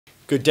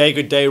Good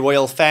day,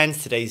 royal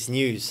fans. Today's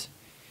news.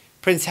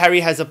 Prince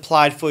Harry has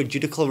applied for a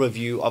judicial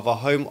review of a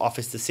Home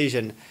Office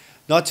decision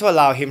not to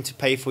allow him to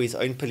pay for his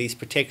own police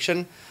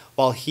protection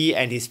while he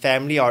and his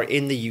family are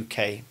in the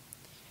UK.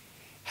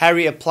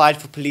 Harry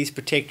applied for police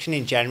protection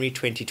in January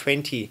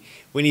 2020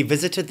 when he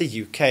visited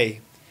the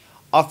UK,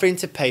 offering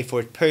to pay for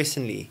it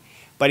personally,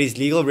 but his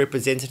legal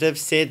representative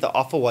said the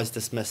offer was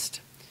dismissed.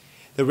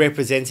 The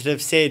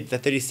representative said the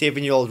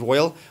 37-year-old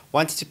royal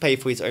wanted to pay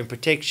for his own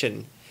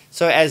protection,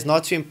 so as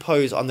not to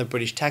impose on the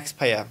British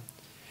taxpayer.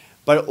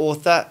 But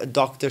author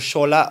Dr.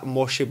 Shola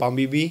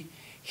Moshebambibi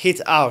hit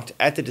out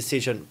at the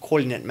decision,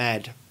 calling it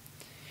mad.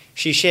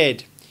 She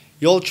shared,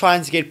 "You're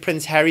trying to get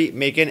Prince Harry,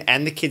 Meghan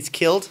and the kids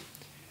killed?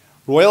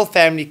 Royal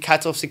family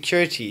cut off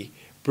security.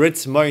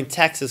 Brits moan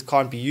taxes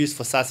can't be used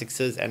for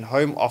Sussexes and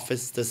Home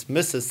Office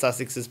dismisses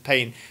Sussexes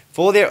paying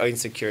for their own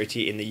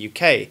security in the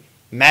UK.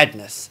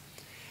 Madness.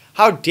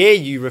 How dare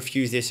you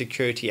refuse their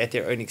security at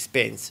their own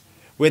expense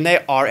when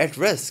they are at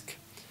risk?"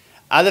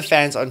 Other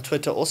fans on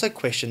Twitter also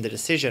questioned the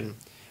decision.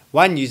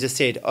 One user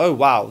said, "Oh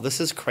wow,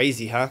 this is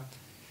crazy, huh?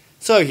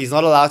 So he's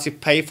not allowed to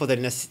pay for the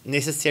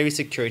necessary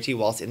security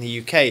whilst in the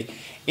UK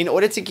in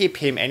order to keep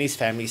him and his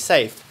family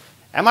safe.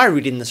 Am I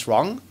reading this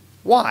wrong?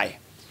 Why?"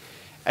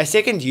 A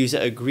second user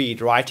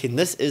agreed, writing,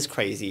 "This is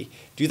crazy.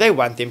 Do they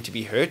want them to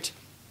be hurt?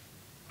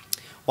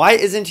 Why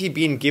isn't he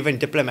being given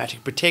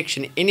diplomatic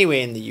protection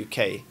anywhere in the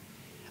UK?"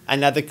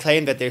 Another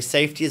claimed that their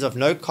safety is of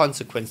no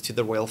consequence to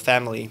the royal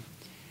family.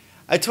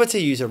 A Twitter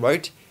user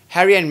wrote,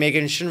 "Harry and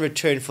Meghan shouldn't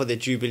return for the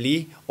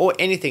Jubilee or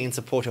anything in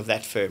support of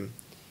that firm.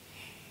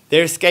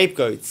 They're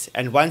scapegoats,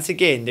 and once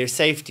again their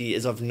safety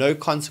is of no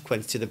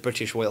consequence to the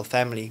British royal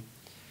family."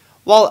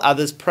 While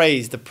others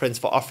praised the prince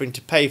for offering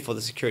to pay for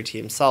the security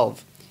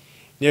himself.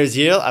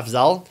 Nazir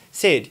Afzal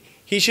said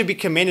he should be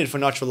commended for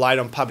not relying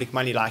on public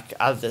money like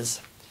others.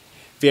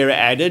 Vera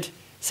added,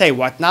 "Say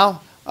what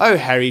now? Oh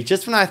Harry,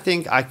 just when I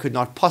think I could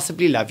not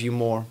possibly love you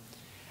more."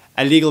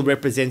 A legal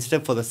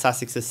representative for the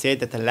Sussexes said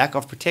that the lack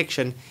of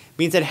protection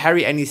means that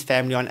Harry and his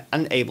family are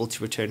unable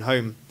to return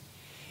home.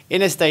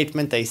 In a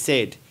statement they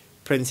said,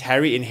 Prince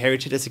Harry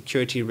inherited a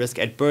security risk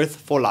at birth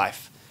for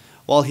life.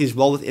 While his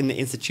role within the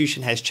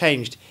institution has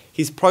changed,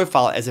 his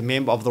profile as a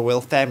member of the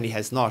royal family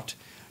has not,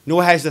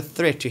 nor has the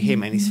threat to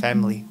him and his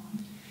family.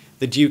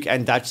 The Duke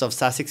and Duchess of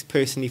Sussex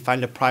personally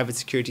fund a private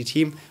security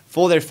team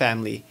for their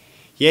family,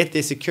 yet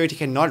their security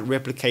cannot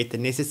replicate the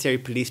necessary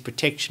police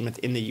protection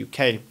within the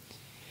UK.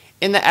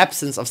 In the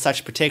absence of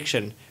such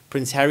protection,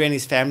 Prince Harry and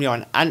his family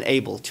are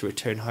unable to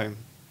return home.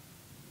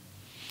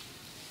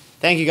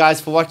 Thank you guys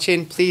for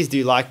watching. Please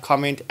do like,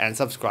 comment and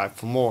subscribe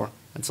for more.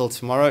 Until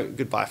tomorrow,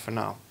 goodbye for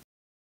now.